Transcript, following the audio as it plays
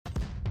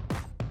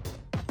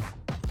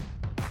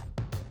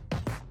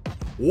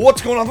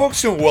What's going on,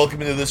 folks, and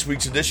welcome into this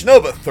week's edition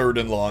of Third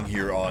and Long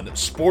here on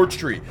Sports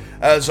Tree.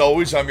 As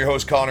always, I'm your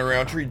host, Connor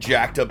Roundtree,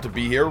 jacked up to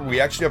be here. We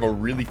actually have a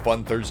really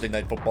fun Thursday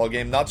night football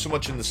game, not so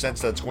much in the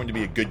sense that it's going to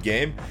be a good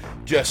game,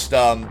 just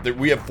that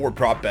we have 4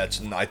 prop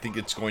bets, and I think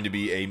it's going to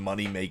be a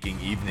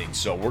money-making evening.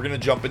 So we're going to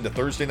jump into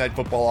Thursday night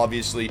football,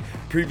 obviously,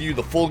 preview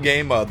the full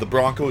game, the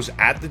Broncos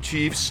at the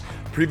Chiefs,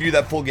 preview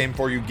that full game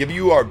for you, give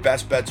you our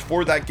best bets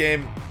for that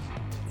game.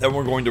 Then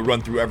we're going to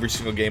run through every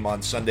single game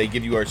on Sunday,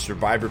 give you our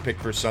survivor pick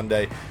for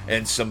Sunday,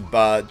 and some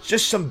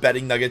just some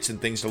betting nuggets and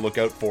things to look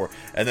out for.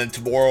 And then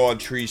tomorrow on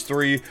Trees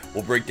 3,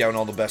 we'll break down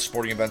all the best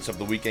sporting events of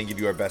the weekend, give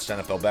you our best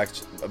NFL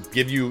bets,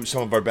 give you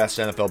some of our best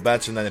NFL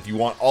bets, and then if you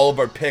want all of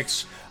our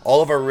picks,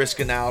 all of our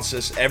risk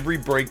analysis, every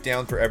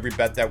breakdown for every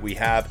bet that we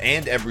have,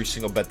 and every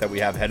single bet that we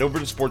have, head over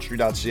to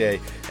sportstree.ca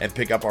and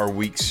pick up our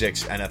Week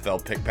 6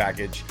 NFL pick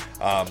package,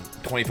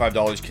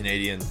 $25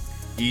 Canadian.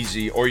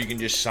 Easy, or you can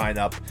just sign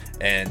up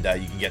and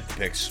you can get the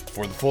picks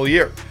for the full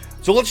year.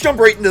 So let's jump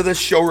right into this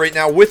show right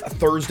now with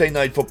Thursday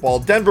night football.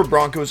 Denver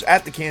Broncos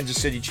at the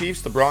Kansas City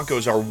Chiefs. The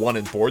Broncos are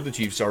 1-4. The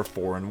Chiefs are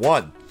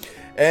 4-1.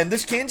 And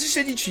this Kansas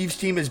City Chiefs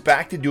team is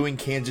back to doing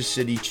Kansas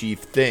City Chief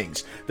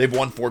things. They've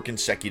won 4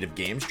 consecutive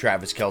games.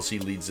 Travis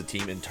Kelce leads the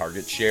team in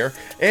target share,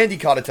 and he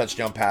caught a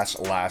touchdown pass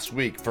last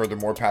week.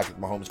 Furthermore, Patrick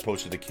Mahomes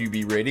posted a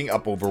QB rating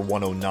up over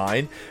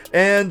 109,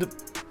 and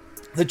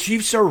the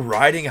Chiefs are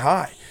riding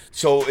high.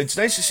 So it's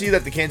nice to see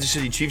that the Kansas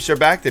City Chiefs are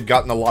back. They've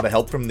gotten a lot of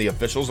help from the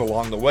officials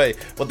along the way,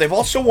 but they've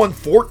also won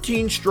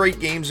 14 straight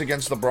games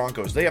against the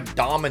Broncos. They have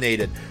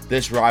dominated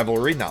this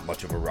rivalry. Not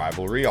much of a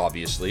rivalry,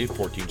 obviously.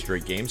 14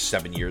 straight games,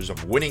 7 years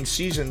of winning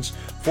seasons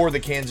for the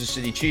Kansas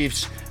City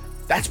Chiefs.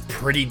 That's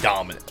pretty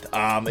dominant.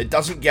 It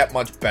doesn't get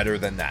much better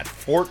than that.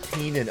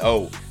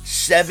 14-0.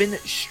 7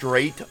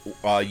 straight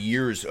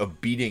years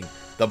of beating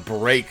the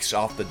brakes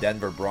off the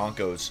Denver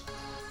Broncos.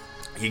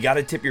 You got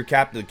to tip your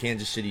cap to the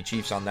Kansas City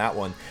Chiefs on that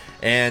one.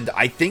 And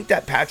I think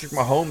that Patrick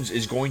Mahomes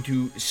is going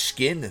to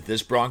skin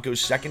this Broncos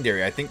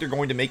secondary. I think they're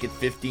going to make it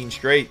 15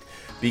 straight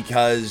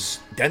because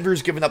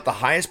Denver's given up the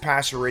highest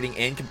passer rating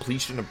and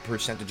completion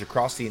percentage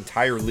across the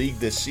entire league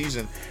this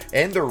season.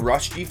 And their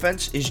rush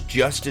defense is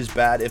just as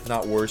bad, if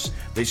not worse.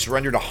 They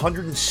surrendered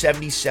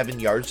 177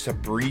 yards to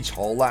Breece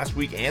Hall last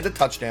week and a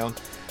touchdown.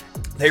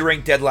 They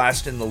rank dead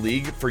last in the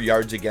league for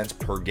yards against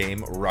per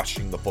game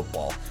rushing the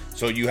football.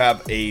 So you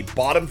have a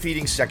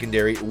bottom-feeding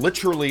secondary,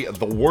 literally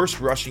the worst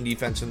rushing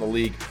defense in the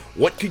league.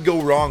 What could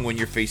go wrong when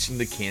you're facing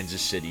the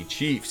Kansas City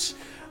Chiefs?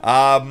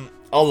 A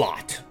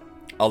lot.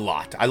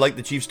 I like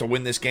the Chiefs to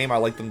win this game. I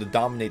like them to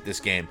dominate this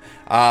game.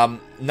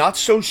 Not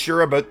so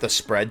sure about the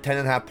spread.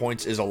 10.5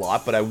 points is a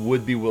lot, but I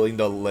would be willing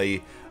to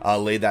lay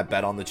that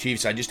bet on the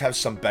Chiefs. I just have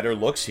some better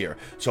looks here.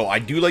 So I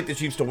do like the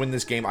Chiefs to win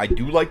this game. I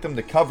do like them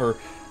to cover.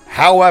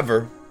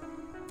 However,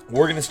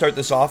 we're going to start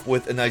this off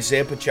with an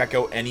Isaiah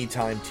Pacheco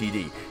anytime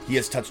TD. He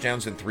has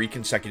touchdowns in 3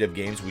 consecutive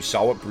games. We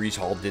saw what Breece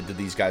Hall did to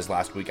these guys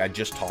last week. I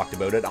just talked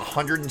about it.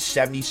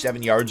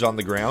 177 yards on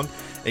the ground,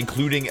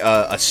 including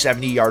a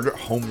 70-yard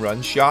home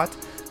run shot.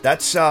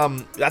 That's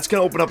going to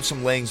open up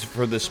some lanes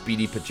for the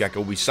speedy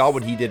Pacheco. We saw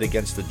what he did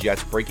against the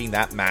Jets, breaking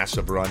that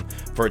massive run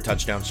for a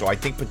touchdown. So I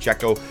think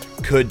Pacheco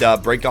could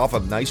break off a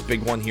nice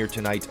big one here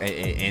tonight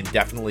and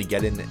definitely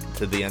get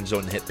into the end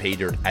zone and hit pay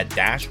dirt at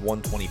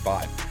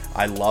 -125.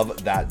 I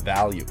love that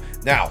value.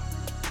 Now,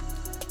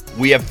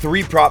 we have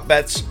 3 prop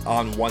bets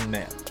on one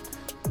man.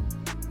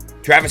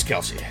 Travis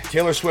Kelce.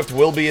 Taylor Swift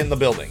will be in the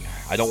building.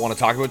 I don't want to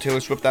talk about Taylor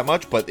Swift that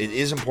much, but it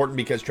is important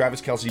because Travis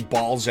Kelce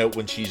balls out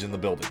when she's in the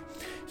building.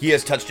 He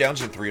has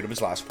touchdowns in 3 out of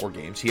his last 4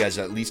 games. He has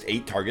at least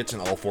 8 targets in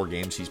all 4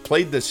 games he's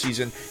played this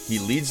season. He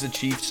leads the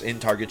Chiefs in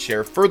target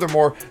share.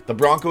 Furthermore, the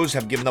Broncos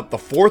have given up the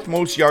 4th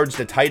most yards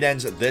to tight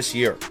ends this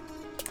year.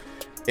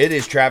 It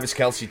is Travis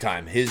Kelce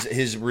time.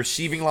 His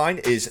receiving line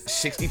is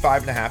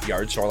 65.5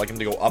 yards, so I like him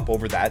to go up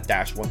over that,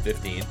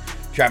 -115.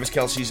 Travis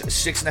Kelce's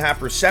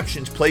 6.5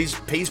 receptions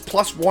pays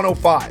plus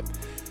 105.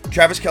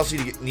 Travis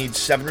Kelce needs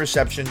 7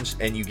 receptions,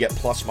 and you get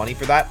plus money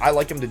for that. I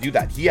like him to do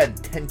that. He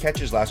had 10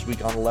 catches last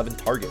week on 11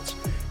 targets.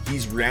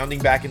 He's rounding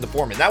back into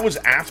form, and that was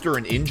after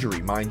an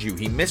injury, mind you.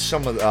 He missed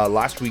some of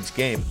last week's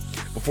game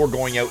before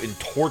going out and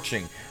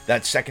torching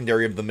that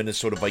secondary of the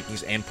Minnesota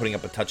Vikings and putting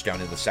up a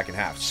touchdown in the second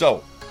half.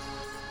 So,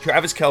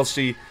 Travis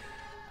Kelce,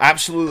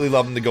 absolutely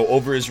love him to go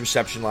over his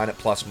reception line at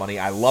plus money.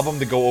 I love him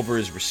to go over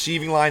his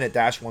receiving line at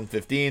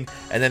 -115,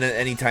 and then an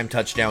anytime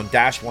touchdown,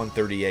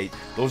 -138.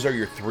 Those are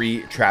your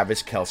 3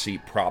 Travis Kelce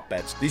prop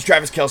bets. These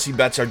Travis Kelce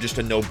bets are just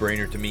a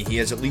no-brainer to me. He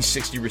has at least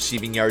 60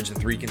 receiving yards in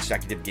 3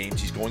 consecutive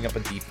games. He's going up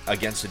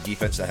against a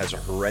defense that has a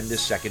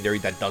horrendous secondary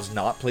that does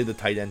not play the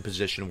tight end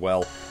position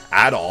well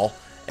at all,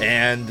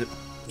 and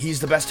he's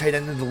the best tight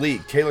end in the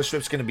league. Taylor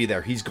Swift's going to be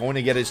there. He's going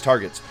to get his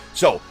targets.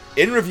 So,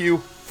 in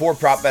review, 4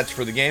 prop bets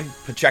for the game.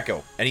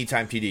 Pacheco,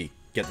 anytime TD,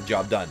 get the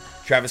job done.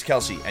 Travis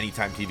Kelce,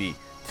 anytime TD,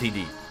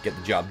 get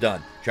the job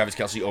done. Travis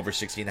Kelce over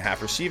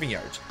 60.5 receiving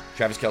yards.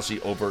 Travis Kelce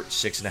over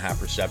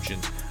 6.5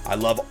 receptions. I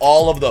love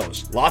all of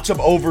those. Lots of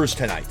overs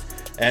tonight.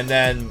 And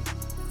then,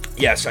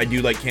 yes, I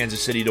do like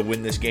Kansas City to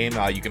win this game.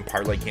 You can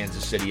parlay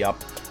Kansas City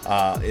up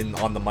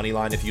on the money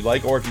line if you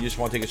like, or if you just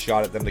want to take a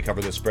shot at them to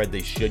cover the spread,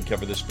 they should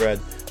cover the spread.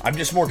 I'm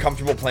just more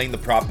comfortable playing the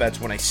prop bets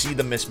when I see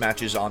the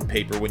mismatches on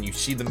paper, when you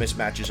see the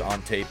mismatches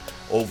on tape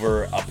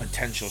over a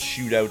potential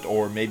shootout,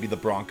 or maybe the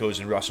Broncos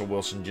and Russell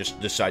Wilson just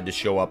decide to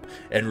show up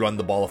and run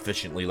the ball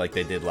efficiently like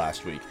they did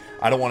last week.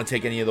 I don't want to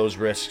take any of those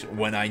risks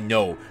when I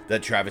know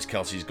that Travis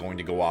Kelce is going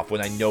to go off,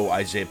 when I know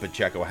Isaiah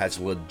Pacheco has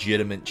a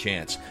legitimate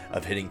chance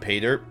of hitting pay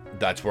dirt.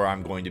 That's where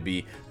I'm going to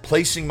be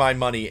placing my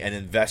money and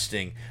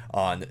investing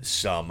on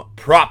some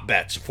prop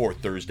bets for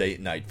Thursday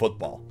Night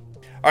Football.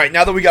 All right,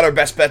 now that we got our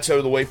best bets out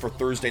of the way for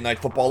Thursday Night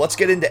Football, let's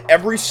get into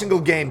every single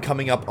game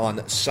coming up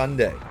on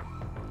Sunday.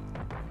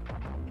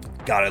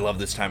 God, I love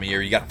this time of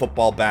year. You got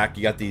football back.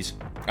 You got these.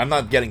 I'm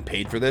not getting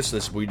paid for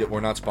this. We're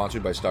not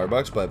sponsored by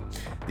Starbucks, but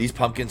these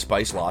pumpkin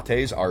spice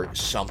lattes are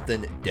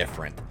something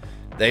different.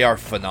 They are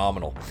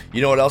phenomenal.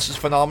 You know what else is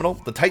phenomenal?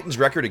 The Titans'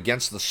 record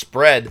against the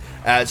spread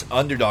as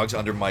underdogs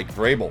under Mike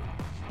Vrabel.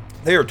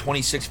 They are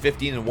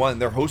 26-15-1.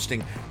 They're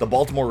hosting the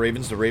Baltimore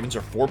Ravens. The Ravens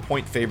are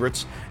 4-point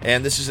favorites,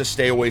 and this is a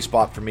stay-away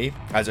spot for me.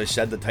 As I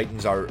said, the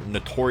Titans are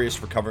notorious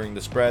for covering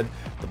the spread.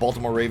 The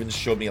Baltimore Ravens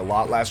showed me a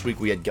lot last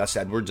week. We had Gus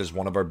Edwards as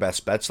one of our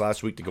best bets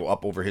last week to go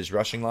up over his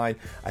rushing line.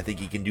 I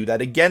think he can do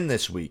that again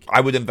this week. I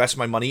would invest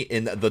my money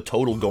in the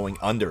total going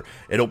under.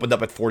 It opened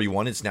up at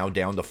 41. It's now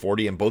down to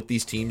 40, and both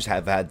these teams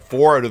have had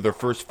 4 out of their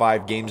first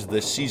 5 games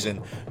this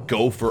season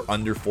go for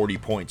under 40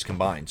 points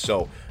combined.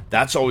 So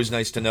that's always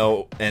nice to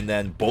know. And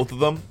then both of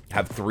them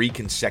have 3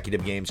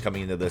 consecutive games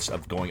coming into this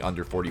of going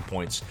under 40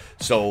 points.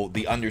 So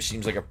the under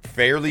seems like a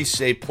fairly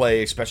safe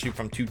play, especially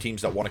from 2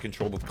 teams that want to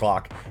control the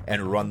clock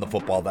and run the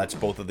football. That's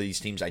both of these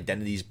teams'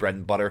 identities, bread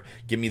and butter.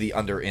 Give me the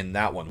under in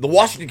that one. The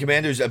Washington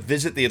Commanders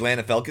visit the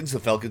Atlanta Falcons. The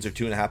Falcons are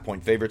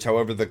 2.5-point favorites.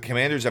 However, the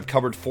Commanders have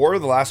covered 4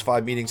 of the last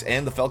 5 meetings,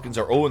 and the Falcons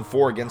are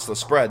 0-4 against the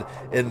spread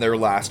in their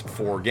last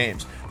 4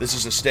 games. This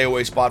is a stay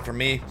away spot for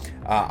me.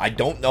 I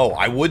don't know.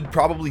 I would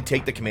probably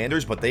take the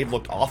Commanders, but they've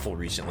looked awful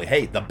recently.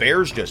 Hey, the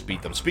Bears just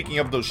beat them. Speaking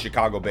of those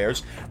Chicago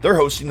Bears, they're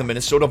hosting the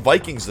Minnesota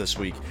Vikings this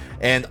week.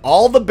 And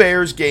all the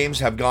Bears games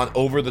have gone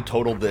over the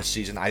total this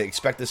season. I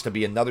expect this to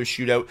be another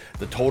shootout.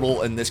 The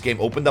total in this game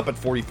opened up at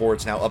 44.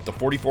 It's now up to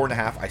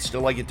 44.5. I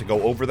still like it to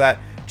go over that.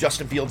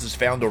 Justin Fields has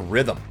found a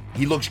rhythm.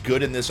 He looks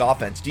good in this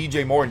offense.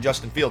 DJ Moore and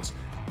Justin Fields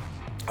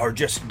are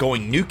just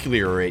going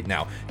nuclear right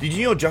now. Did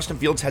you know Justin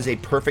Fields has a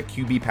perfect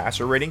QB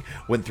passer rating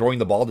when throwing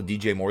the ball to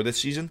DJ Moore this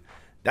season?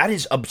 That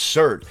is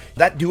absurd.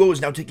 That duo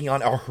is now taking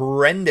on a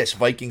horrendous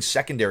Vikings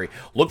secondary.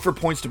 Look for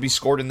points to be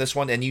scored in this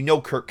one, and you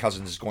know Kirk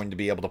Cousins is going to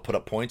be able to put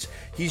up points.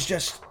 He's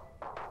just,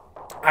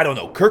 I don't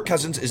know. Kirk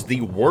Cousins is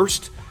the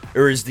worst,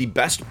 or is the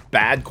best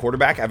bad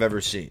quarterback I've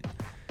ever seen.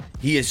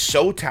 He is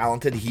so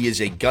talented. He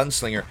is a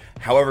gunslinger.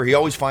 However, he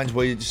always finds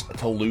ways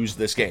to lose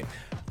this game.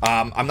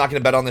 I'm not going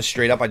to bet on this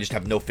straight up. I just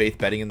have no faith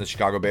betting in the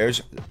Chicago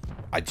Bears.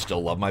 I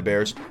still love my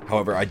Bears.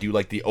 However, I do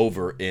like the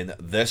over in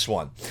this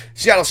one.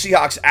 Seattle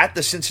Seahawks at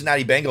the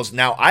Cincinnati Bengals.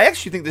 Now, I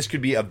actually think this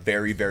could be a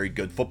very, very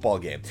good football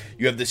game.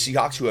 You have the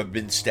Seahawks who have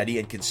been steady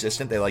and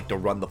consistent. They like to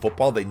run the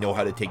football. They know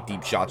how to take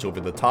deep shots over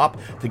the top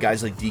to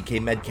guys like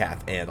DK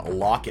Metcalf and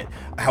Lockett.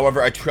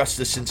 However, I trust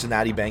the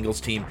Cincinnati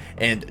Bengals team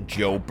and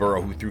Joe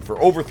Burrow, who threw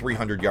for over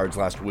 300 yards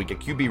last week, a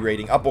QB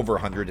rating up over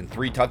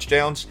 103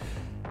 touchdowns.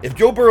 If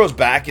Joe Burrow's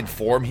back in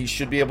form, he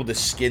should be able to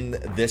skin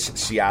this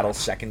Seattle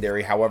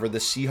secondary. However, the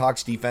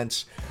Seahawks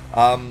defense,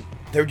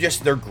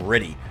 they're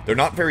gritty. They're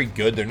not very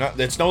good.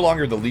 It's no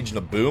longer the Legion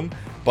of Boom,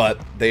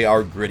 but they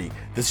are gritty.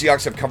 The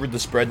Seahawks have covered the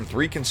spread in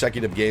 3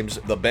 consecutive games.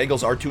 The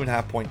Bengals are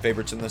 2.5-point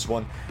favorites in this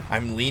one.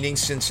 I'm leaning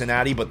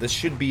Cincinnati, but this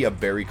should be a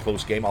very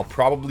close game. I'll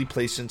probably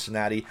play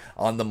Cincinnati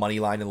on the money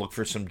line and look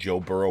for some Joe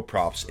Burrow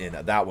props in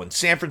that one.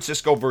 San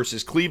Francisco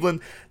versus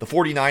Cleveland. The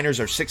 49ers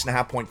are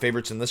 6.5-point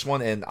favorites in this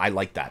one, and I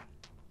like that.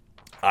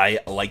 I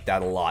like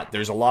that a lot.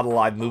 There's a lot of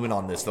live movement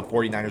on this. The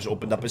 49ers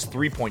opened up as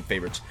 3-point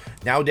favorites.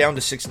 Now down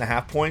to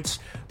 6.5 points.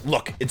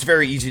 Look, it's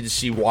very easy to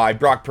see why.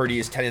 Brock Purdy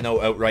is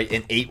 10-0 outright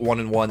and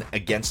 8-1-1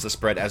 against the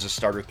spread as a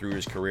starter through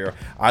his career.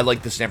 I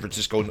like the San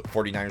Francisco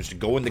 49ers to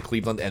go into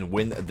Cleveland and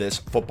win this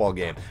football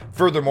game.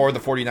 Furthermore, the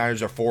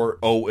 49ers are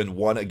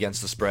 4-0-1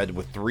 against the spread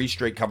with 3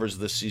 straight covers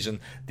this season.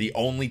 The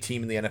only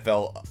team in the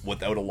NFL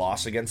without a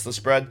loss against the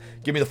spread.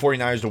 Give me the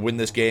 49ers to win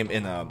this game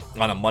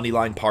on a money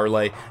line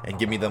parlay and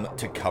give me them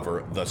to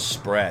cover the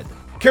spread.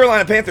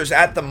 Carolina Panthers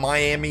at the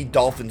Miami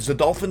Dolphins. The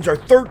Dolphins are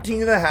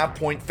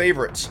 13.5-point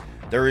favorites.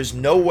 There is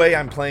no way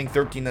I'm playing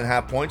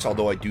 13.5 points,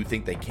 although I do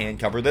think they can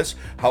cover this.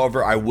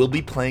 However, I will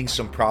be playing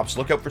some props.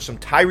 Look out for some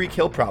Tyreek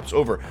Hill props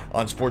over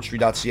on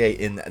sportstree.ca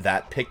in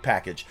that pick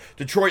package.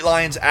 Detroit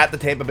Lions at the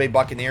Tampa Bay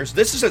Buccaneers.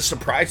 This is a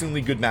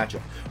surprisingly good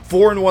matchup.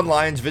 4-1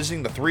 Lions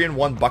visiting the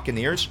 3-1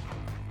 Buccaneers.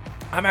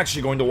 I'm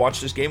actually going to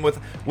watch this game with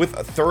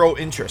a thorough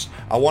interest.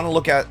 I want to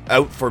look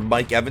out for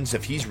Mike Evans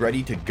if he's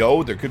ready to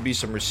go. There could be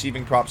some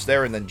receiving props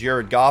there. And then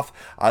Jared Goff,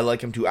 I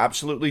like him to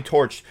absolutely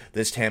torch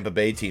this Tampa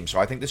Bay team. So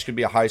I think this could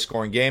be a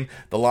high-scoring game.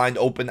 The line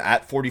opened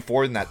at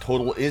 44, and that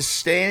total is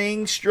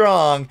staying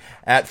strong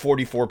at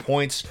 44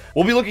 points.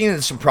 We'll be looking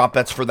into some prop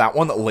bets for that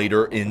one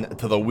later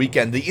into the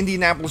weekend. The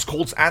Indianapolis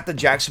Colts at the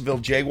Jacksonville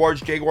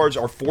Jaguars. Jaguars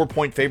are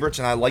 4-point favorites,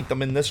 and I like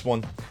them in this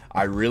one.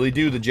 I really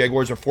do. The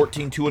Jaguars are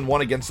 14-2-1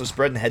 against the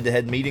spread in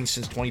head-to-head meetings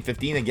since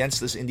 2015 against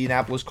this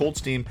Indianapolis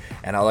Colts team,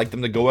 and I like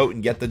them to go out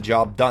and get the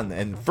job done.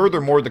 And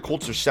furthermore, the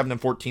Colts are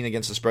 7-14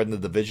 against the spread in the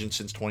division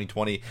since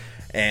 2020,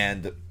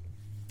 and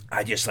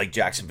I just like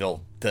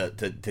Jacksonville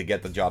to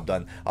get the job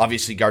done.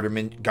 Obviously, Gardner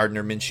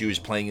Minshew is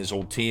playing his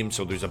old team,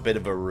 so there's a bit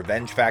of a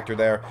revenge factor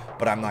there,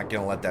 but I'm not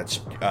going to let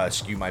that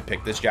skew my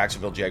pick. This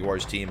Jacksonville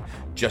Jaguars team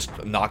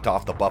just knocked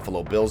off the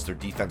Buffalo Bills. Their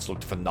defense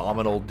looked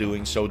phenomenal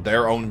doing so.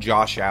 Their own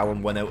Josh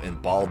Allen went out and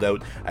balled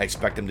out. I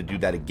expect him to do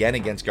that again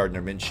against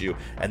Gardner Minshew.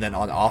 And then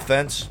on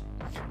offense,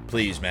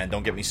 please, man,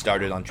 don't get me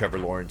started on Trevor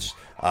Lawrence,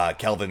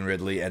 Calvin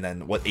Ridley, and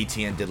then what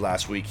ATN did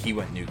last week. He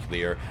went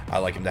nuclear. I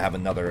like him to have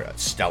another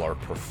stellar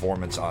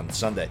performance on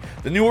Sunday.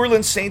 The New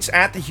Orleans Saints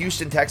at the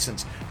Houston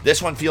Texans.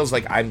 This one feels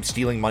like I'm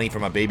stealing money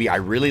from a baby. I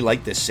really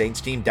like this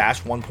Saints team.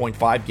 Dash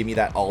 1.5. Give me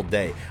that all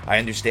day. I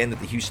understand that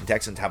the Houston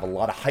Texans have a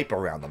lot of hype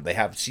around them. They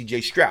have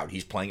CJ Stroud.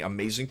 He's playing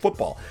amazing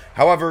football.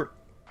 However,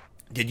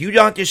 did you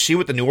not just see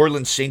what the New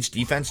Orleans Saints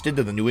defense did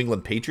to the New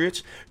England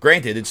Patriots?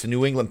 Granted, it's the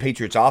New England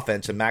Patriots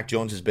offense, and Mac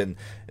Jones has been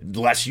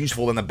less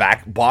useful than the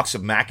box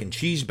of mac and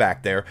cheese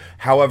back there.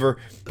 However,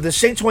 the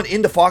Saints went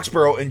into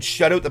Foxborough and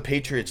shut out the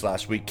Patriots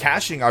last week,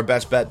 cashing our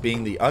best bet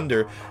being the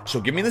under.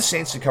 So give me the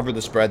Saints to cover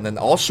the spread, and then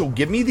also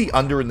give me the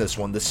under in this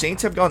one. The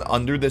Saints have gone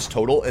under this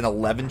total in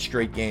 11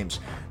 straight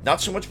games.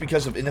 Not so much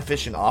because of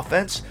inefficient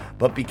offense,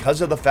 but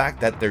because of the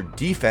fact that their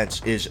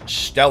defense is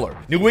stellar.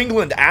 New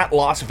England at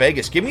Las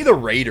Vegas. Give me the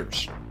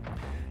Raiders.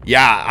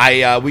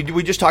 Yeah, we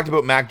just talked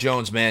about Mac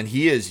Jones, man.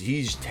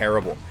 He's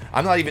terrible.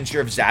 I'm not even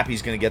sure if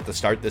Zappy's going to get the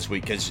start this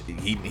week because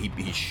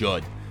he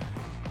should.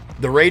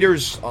 The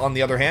Raiders, on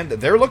the other hand,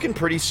 they're looking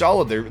pretty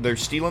solid. They're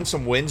stealing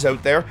some wins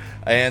out there,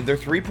 and they're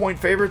 3-point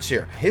favorites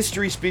here.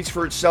 History speaks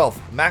for itself.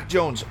 Mac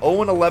Jones,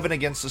 0-11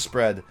 against the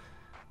spread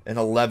in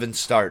 11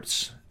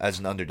 starts as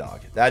an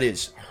underdog. That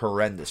is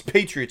horrendous.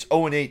 Patriots,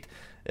 0-8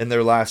 in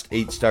their last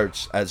 8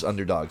 starts as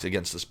underdogs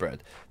against the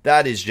spread.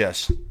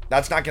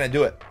 That's not going to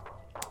do it.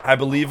 I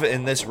believe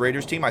in this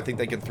Raiders team. I think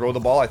they can throw the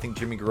ball. I think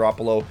Jimmy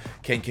Garoppolo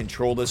can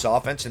control this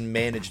offense and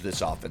manage this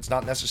offense.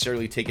 Not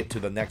necessarily take it to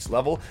the next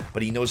level,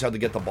 but he knows how to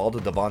get the ball to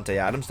Devontae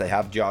Adams. They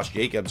have Josh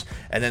Jacobs.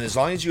 And then as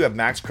long as you have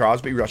Max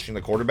Crosby rushing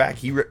the quarterback,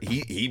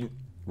 he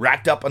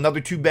racked up another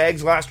 2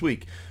 bags last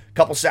week.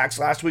 Couple sacks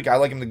last week. I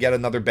like him to get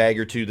another bag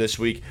or 2 this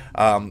week.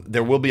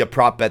 There will be a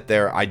prop bet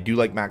there. I do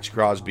like Max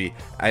Crosby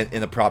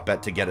in a prop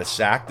bet to get a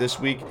sack this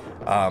week.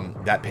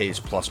 That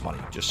pays plus money,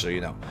 just so you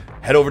know.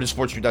 Head over to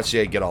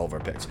sportsstreet.ca and get all of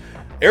our picks.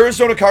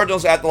 Arizona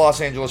Cardinals at the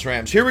Los Angeles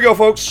Rams. Here we go,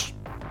 folks.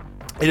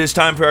 It is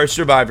time for our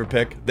survivor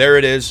pick. There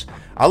it is.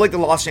 I like the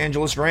Los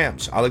Angeles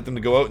Rams. I like them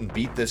to go out and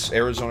beat this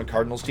Arizona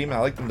Cardinals team, and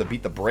I like them to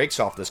beat the brakes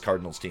off this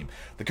Cardinals team.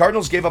 The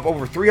Cardinals gave up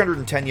over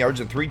 310 yards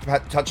and 3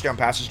 touchdown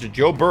passes to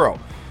Joe Burrow.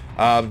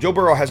 Joe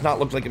Burrow has not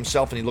looked like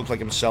himself, and he looked like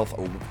himself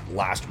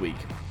last week.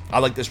 I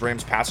like this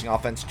Rams passing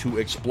offense to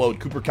explode.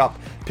 Cooper Kupp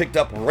picked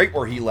up right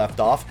where he left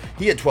off.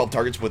 He had 12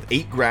 targets with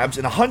 8 grabs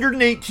and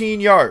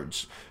 118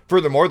 yards.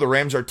 Furthermore, the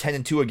Rams are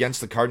 10-2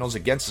 against the Cardinals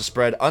against the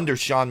spread under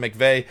Sean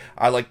McVay.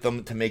 I like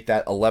them to make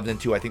that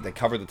 11-2. I think they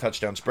cover the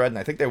touchdown spread, and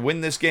I think they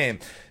win this game.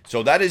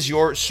 So that is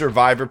your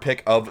survivor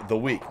pick of the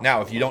week.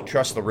 Now, if you don't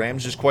trust the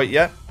Rams just quite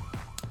yet,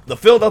 the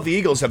Philadelphia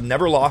Eagles have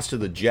never lost to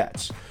the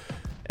Jets.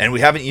 And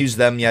we haven't used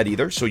them yet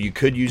either, so you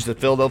could use the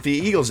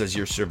Philadelphia Eagles as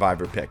your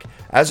survivor pick.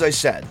 As I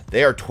said,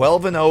 they are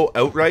 12-0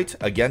 outright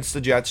against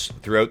the Jets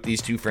throughout these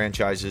 2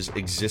 franchises'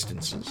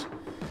 existences.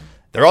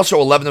 They're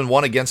also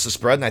 11-1 against the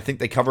spread, and I think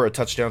they cover a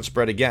touchdown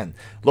spread again.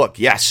 Look,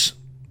 yes,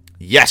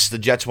 the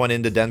Jets went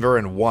into Denver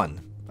and won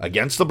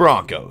against the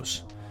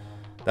Broncos.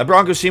 That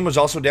Broncos team was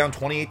also down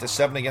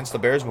 28-7 against the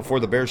Bears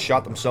before the Bears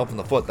shot themselves in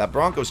the foot. That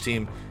Broncos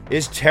team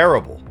is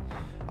terrible.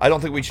 I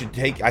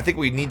think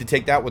we need to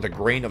take that with a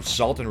grain of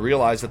salt and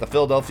realize that the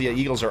Philadelphia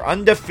Eagles are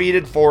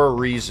undefeated for a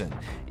reason.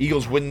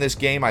 Eagles win this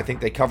game. I think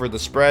they cover the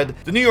spread.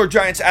 The New York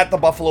Giants at the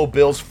Buffalo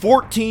Bills.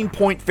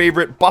 14-point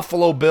favorite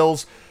Buffalo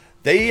Bills.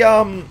 They're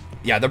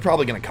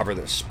probably going to cover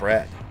this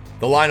spread.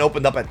 The line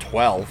opened up at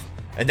 12,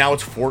 and now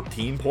it's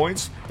 14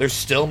 points. There's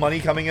still money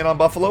coming in on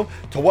Buffalo.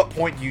 To what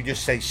point do you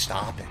just say,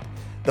 stop it?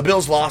 The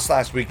Bills lost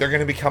last week. They're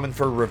going to be coming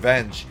for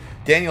revenge.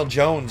 Daniel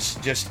Jones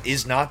just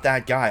is not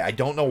that guy. I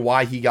don't know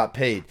why he got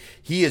paid.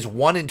 He is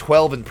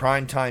 1-12 in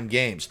primetime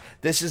games.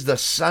 This is the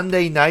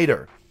Sunday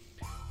nighter.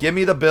 Give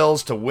me the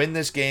Bills to win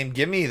this game.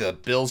 Give me the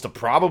Bills to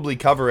probably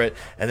cover it.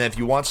 And then if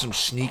you want some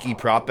sneaky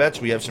prop bets,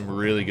 we have some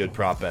really good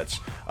prop bets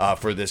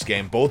for this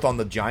game, both on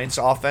the Giants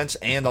offense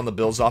and on the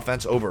Bills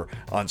offense over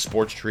on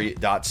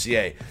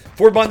sportstree.ca.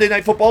 For Monday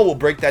Night Football, we'll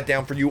break that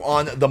down for you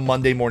on the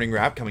Monday Morning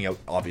Wrap, coming out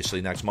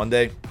obviously next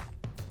Monday.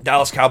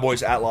 Dallas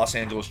Cowboys at Los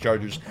Angeles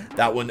Chargers.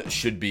 That one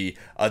should be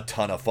a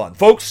ton of fun.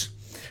 Folks,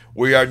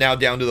 we are now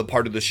down to the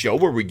part of the show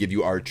where we give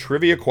you our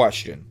trivia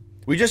question.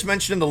 We just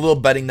mentioned the little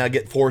betting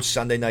nugget for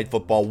Sunday Night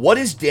Football. What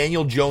is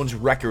Daniel Jones'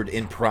 record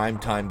in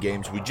primetime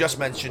games? We just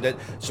mentioned it,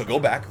 so go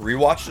back,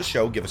 rewatch the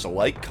show, give us a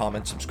like,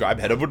 comment, subscribe,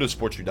 head over to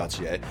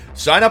sportstree.ca,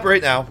 sign up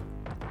right now,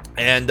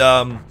 and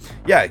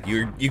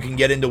you can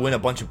get in to win a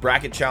bunch of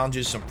bracket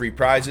challenges, some free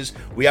prizes.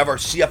 We have our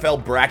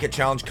CFL bracket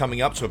challenge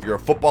coming up, so if you're a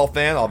football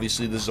fan,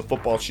 obviously this is a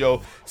football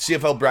show,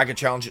 CFL bracket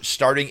challenge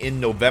starting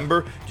in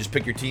November. Just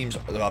pick your teams,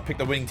 pick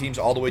the winning teams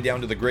all the way down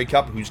to the Grey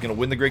Cup, who's going to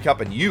win the Grey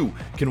Cup, and you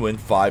can win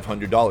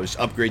 $500.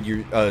 Upgrade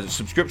your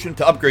subscription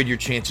to upgrade your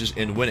chances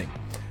in winning.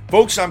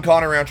 Folks, I'm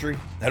Connor Roundtree.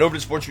 Head over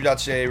to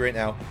sportstree.ca right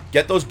now,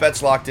 get those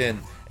bets locked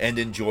in, and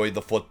enjoy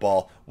the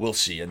football. We'll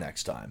see you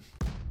next time.